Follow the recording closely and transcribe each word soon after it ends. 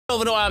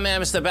Over to our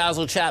man, Mr.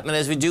 Basil Chapman,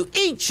 as we do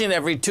each and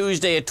every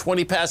Tuesday at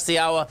 20 past the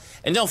hour.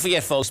 And don't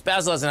forget, folks,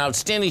 Basil has an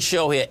outstanding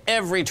show here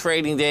every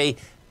trading day,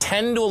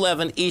 10 to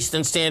 11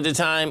 Eastern Standard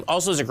Time.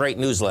 Also has a great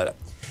newsletter.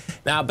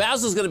 Now,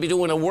 Basil's going to be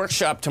doing a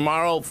workshop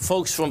tomorrow,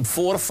 folks, from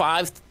 4 to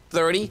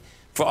 5:30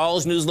 for all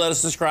his newsletter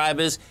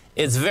subscribers.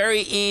 It's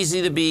very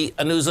easy to be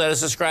a newsletter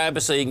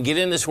subscriber, so you can get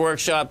in this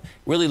workshop,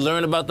 really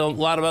learn about a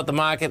lot about the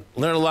market,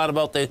 learn a lot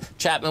about the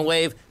Chapman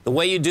wave. The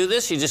way you do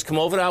this, you just come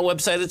over to our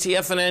website at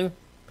TFNN.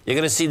 You're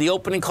going to see the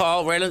opening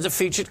call right under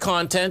featured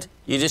content.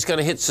 You're just going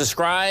to hit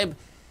subscribe.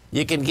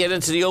 You can get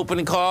into the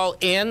opening call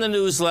and the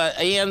newsletter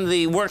and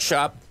the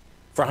workshop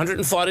for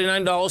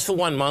 $149 for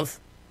 1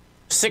 month,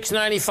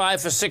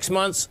 $695 for 6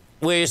 months,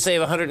 where you save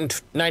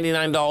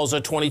 $199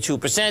 or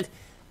 22%.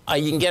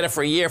 You can get it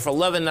for a year for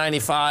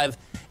 $11.95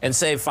 and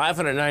save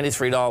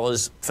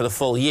 $593 for the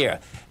full year.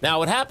 Now,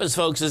 what happens,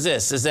 folks, is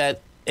this, is that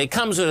it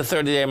comes with a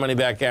 30-day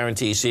money-back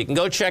guarantee. So you can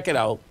go check it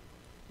out.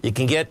 You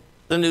can get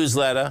the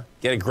newsletter,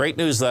 get a great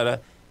newsletter,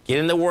 get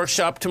in the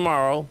workshop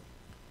tomorrow.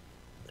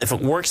 If it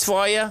works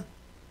for you,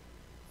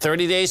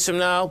 30 days from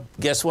now,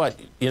 guess what?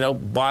 You know,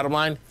 bottom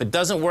line, if it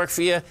doesn't work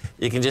for you,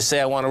 you can just say,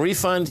 I want a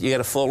refund. You get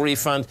a full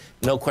refund,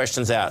 no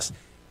questions asked.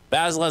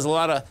 Basil has a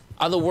lot of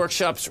other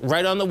workshops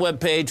right on the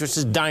webpage, which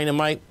is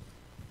dynamite.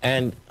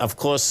 And, of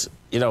course,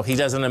 you know, he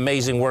does an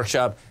amazing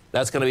workshop.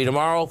 That's going to be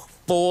tomorrow,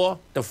 4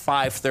 to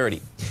 5:30.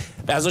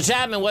 Basil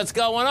Chapman, what's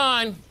going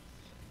on?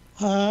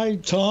 Hi,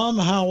 Tom.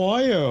 How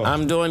are you?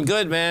 I'm doing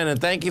good, man, and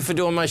thank you for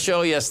doing my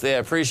show yesterday. I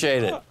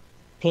appreciate it.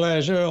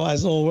 Pleasure,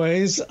 as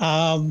always.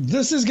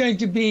 This is going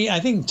to be, I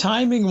think,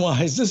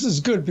 timing-wise, this is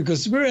good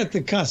because we're at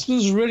the cusp.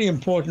 This is really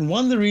important.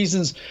 One of the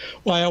reasons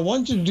why I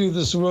want to do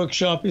this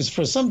workshop is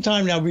for some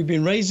time now we've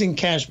been raising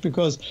cash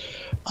because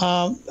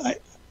I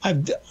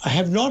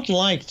have not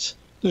liked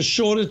the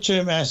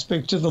shorter-term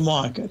aspect to the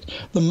market.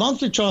 The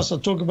monthly charts, I'll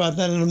talk about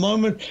that in a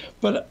moment,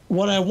 but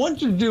what I want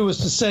to do is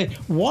to say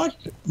what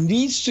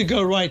needs to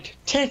go right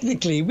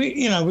technically.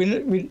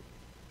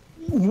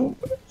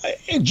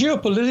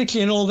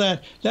 Geopolitically and all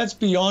that, that's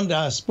beyond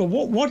us. But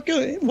what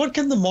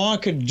can the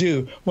market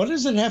do? What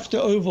does it have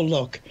to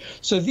overlook?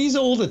 So these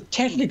are all the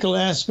technical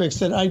aspects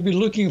that I'd be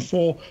looking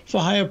for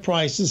higher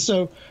prices.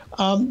 So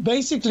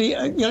basically,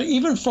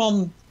 even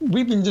from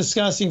we've been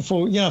discussing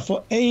for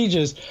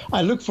ages.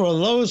 I look for a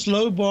lowest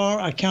low bar.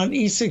 I count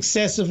each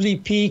successively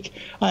peak.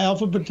 I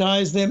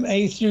alphabetize them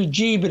A through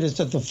G, but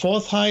it's at the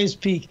fourth highest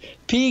peak.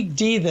 Peak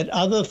D, that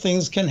other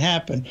things can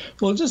happen.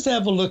 We'll just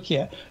have a look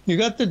here. You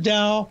got the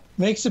Dow,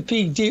 makes a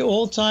peak D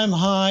all-time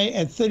high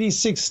at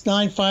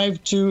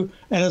 36,952,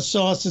 and it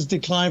starts its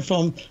decline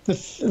from the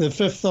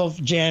 5th of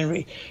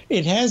January.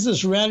 It has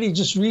this rally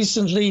just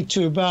recently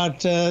to about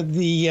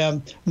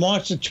the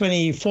March the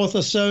 24th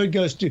or so. It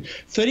goes to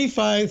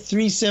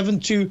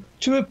 35,372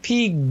 to a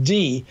peak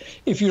D.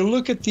 If you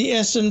look at the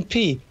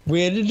S&P,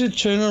 where did it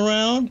turn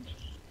around?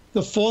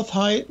 The fourth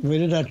high, where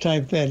did I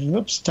type that?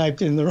 Whoops,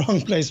 typed in the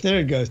wrong place. There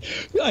it goes.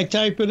 I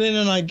type it in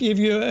and I give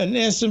you an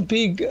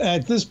S&P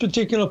at this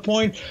particular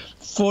point.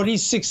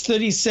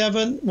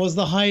 4637 was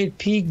the high at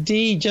peak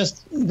D.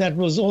 Just that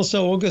was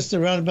also August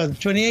around about the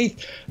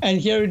 28th. And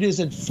here it is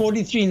at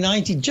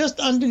 4390, just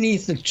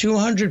underneath the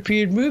 200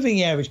 period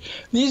moving average.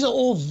 These are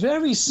all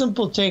very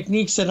simple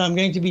techniques that I'm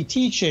going to be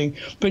teaching.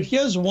 But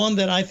here's one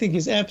that I think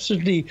is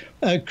absolutely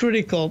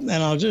critical.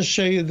 And I'll just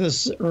show you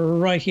this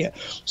right here.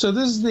 So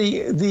this is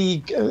the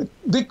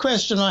big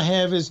question I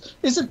have is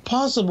it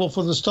possible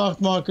for the stock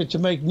market to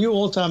make new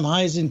all-time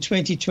highs in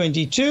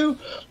 2022?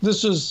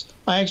 This was,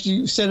 I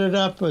actually set it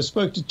up. I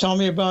spoke to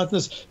Tommy about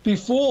this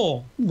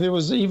before there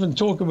was even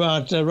talk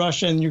about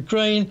Russia and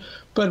Ukraine.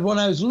 But what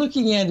I was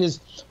looking at is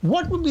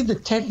what would be the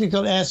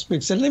technical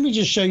aspects? And let me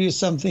just show you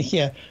something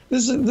here.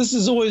 This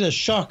is always a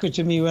shocker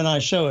to me when I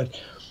show it.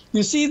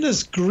 You see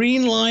this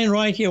green line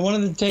right here, one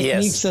of the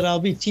techniques that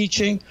I'll be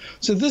teaching.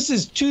 So this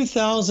is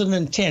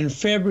 2010,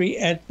 February,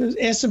 at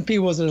S&P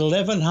was at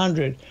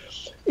 1100.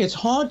 It's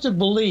hard to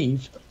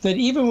believe that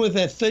even with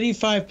that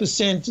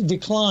 35%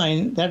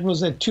 decline, that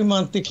was a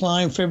 2-month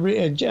decline,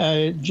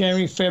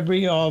 January,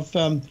 February of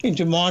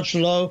into March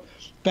low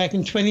back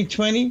in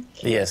 2020.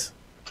 Yes.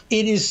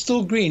 It is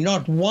still green.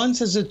 Not once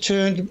has it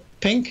turned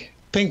pink.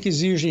 Pink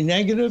is usually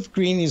negative,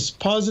 green is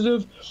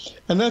positive,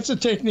 and that's a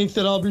technique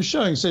that I'll be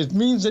showing. So it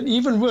means that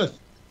even with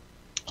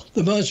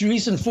the most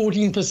recent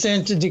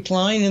 14%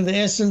 decline in the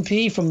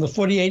S&P from the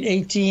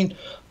 4818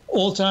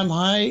 all-time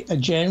high at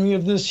January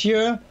of this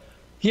year,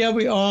 here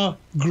we are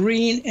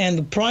green, and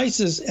the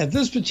prices at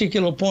this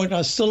particular point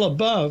are still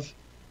above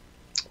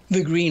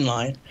the green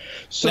line.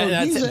 So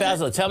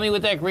Basil, tell me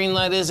what that green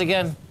line is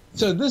again.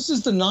 So this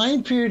is the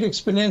 9-period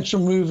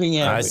exponential moving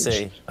average. I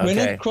see. Okay. When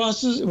it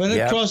crosses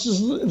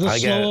the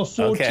slow of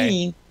 14.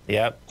 Okay.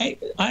 Yep.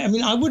 I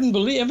mean, I wouldn't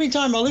believe, every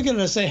time I look at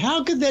it, I say,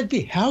 how could that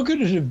be? How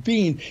could it have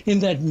been in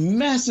that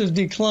massive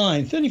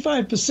decline,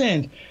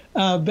 35%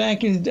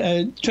 back in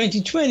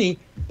 2020,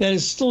 that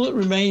is still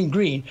remained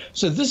green?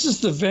 So this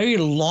is the very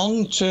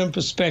long-term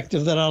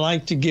perspective that I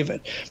like to give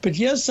it. But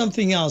here's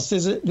something else.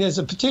 There's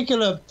a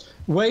particular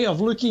way of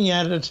looking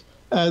at it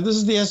This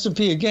is the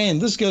S&P again.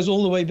 This goes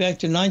all the way back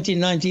to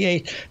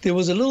 1998. There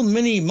was a little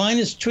mini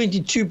minus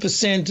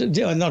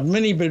 22%, not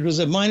mini, but it was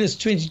a minus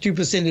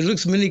 22%. It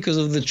looks mini because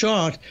of the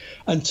chart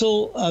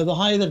until the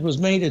high that was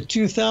made at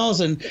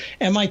 2000.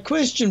 And my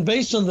question,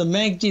 based on the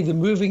MACD, the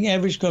moving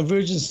average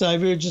convergence,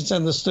 divergence,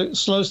 and the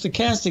slow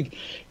stochastic,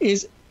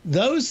 is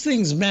those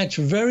things match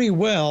very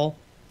well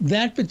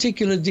that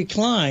particular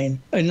decline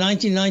in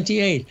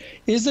 1998.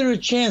 Is there a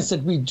chance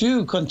that we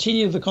do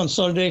continue the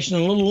consolidation a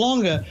little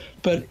longer,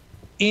 but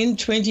in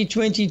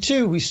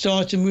 2022 we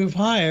start to move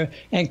higher,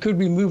 and could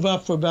we move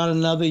up for about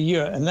another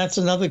year? And that's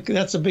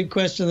a big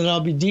question that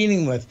I'll be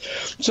dealing with.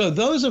 So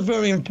those are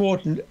very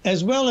important,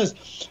 as well as,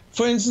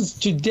 for instance,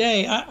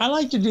 today, I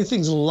like to do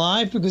things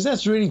live, because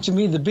that's really, to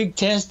me, the big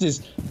test.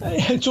 Is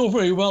it's all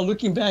very well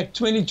looking back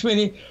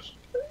 2020.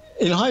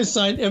 In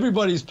hindsight,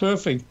 everybody's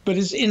perfect, but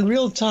it's in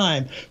real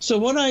time. So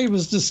what I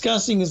was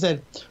discussing is that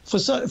for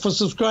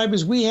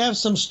subscribers, we have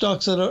some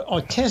stocks that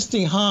are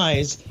testing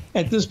highs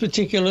at this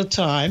particular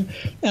time.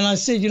 And I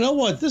said, you know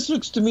what, this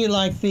looks to me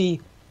like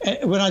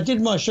when I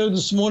did my show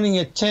this morning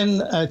at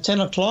 10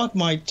 o'clock,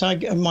 my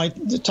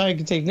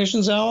Tiger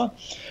Technicians Hour,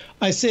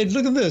 I said,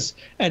 look at this.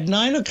 At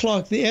 9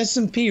 o'clock, the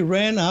S&P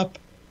ran up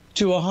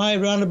to a high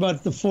around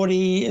about the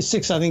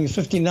 46, I think,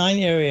 59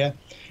 area.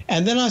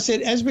 And then I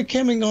said, as we're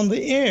coming on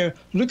the air,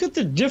 look at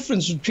the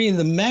difference between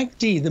the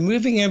MACD, the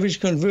moving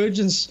average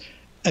convergence,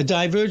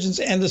 divergence,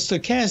 and the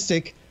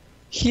stochastic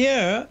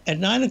here at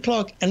 9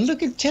 o'clock. And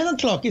look at 10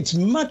 o'clock. It's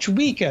much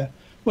weaker.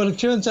 Well, it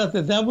turns out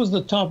that was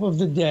the top of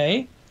the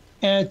day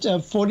at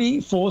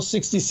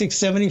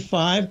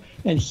 44.66.75.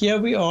 And here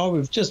we are.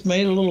 We've just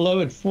made a little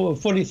low at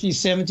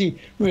 43.70.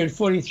 We're at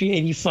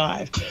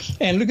 43.85.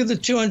 And look at the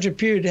 200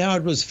 period, how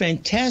it was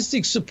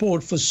fantastic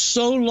support for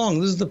so long.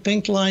 This is the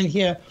pink line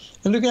here.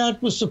 And look how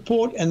it was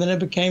support, and then it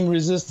became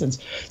resistance.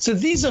 So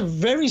these are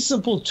very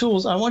simple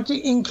tools. I want to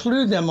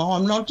include them.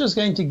 I'm not just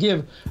going to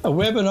give a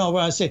webinar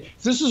where I say,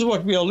 this is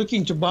what we are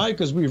looking to buy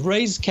because we've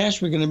raised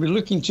cash. We're going to be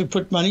looking to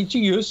put money to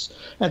use.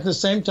 At the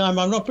same time,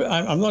 I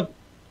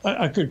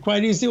could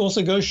quite easily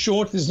also go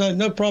short. There's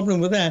no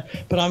problem with that.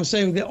 But I'm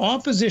saying there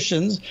are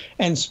positions,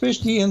 and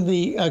especially in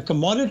the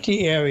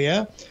commodity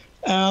area,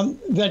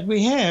 that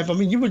we have. I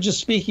mean, you were just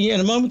speaking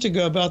a moment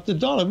ago about the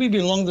dollar. We've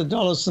been long the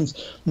dollar since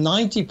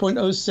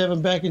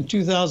 90.07 back in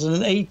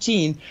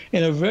 2018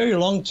 in a very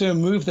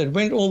long-term move that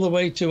went all the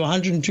way to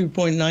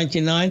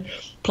 102.99,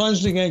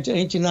 plunged again to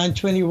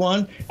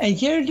 89.21, and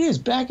here it is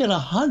back at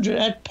 100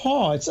 at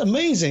par. It's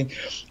amazing.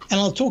 And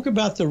I'll talk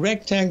about the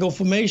rectangle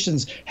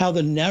formations, how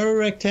the narrow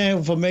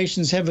rectangle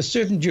formations have a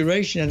certain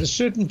duration. At a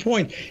certain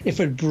point, if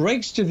it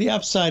breaks to the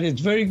upside, it's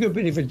very good.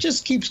 But if it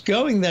just keeps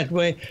going that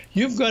way,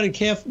 you've got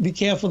to be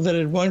careful that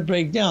it won't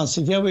break down.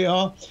 So here we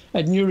are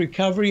at new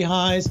recovery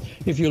highs.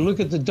 If you look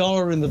at the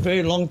dollar in the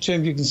very long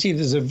term, you can see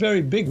there's a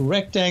very big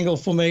rectangle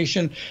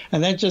formation.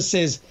 And that just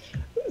says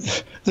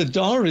the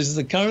dollar is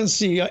the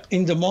currency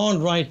in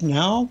demand right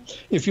now.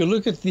 If you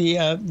look at the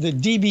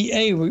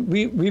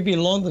DBA, we've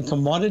been long the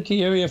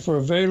commodity area for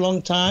a very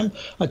long time.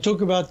 I talk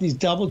about these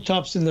double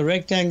tops in the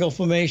rectangle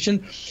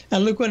formation,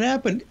 and look what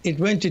happened. It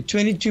went to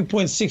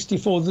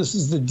 22.64. This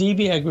is the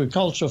DB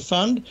Agriculture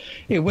Fund.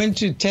 It went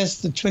to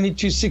test the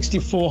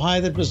 22.64 high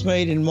that was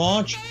made in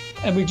March,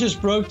 and we just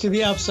broke to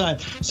the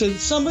upside. So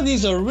some of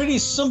these are really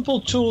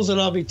simple tools that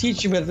I'll be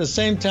teaching, but at the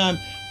same time,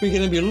 we're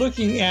going to be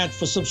looking at,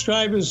 for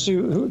subscribers,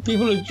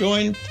 people who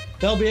join,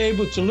 they'll be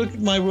able to look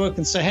at my work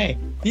and say, hey,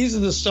 these are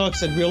the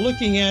stocks that we're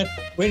looking at.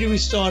 Where do we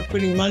start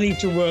putting money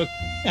to work?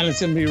 And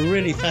it's going to be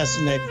really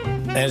fascinating.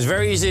 And it's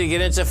very easy to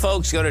get into,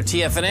 folks. Go to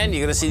TFNN.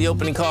 You're going to see the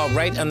opening call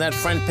right on that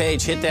front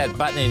page. Hit that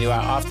button, and you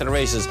are off to the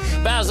races.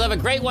 Basil, have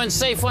a great one,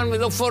 safe one. We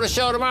look forward to the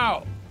show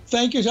tomorrow.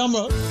 Thank you, Tom.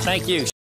 Thank you.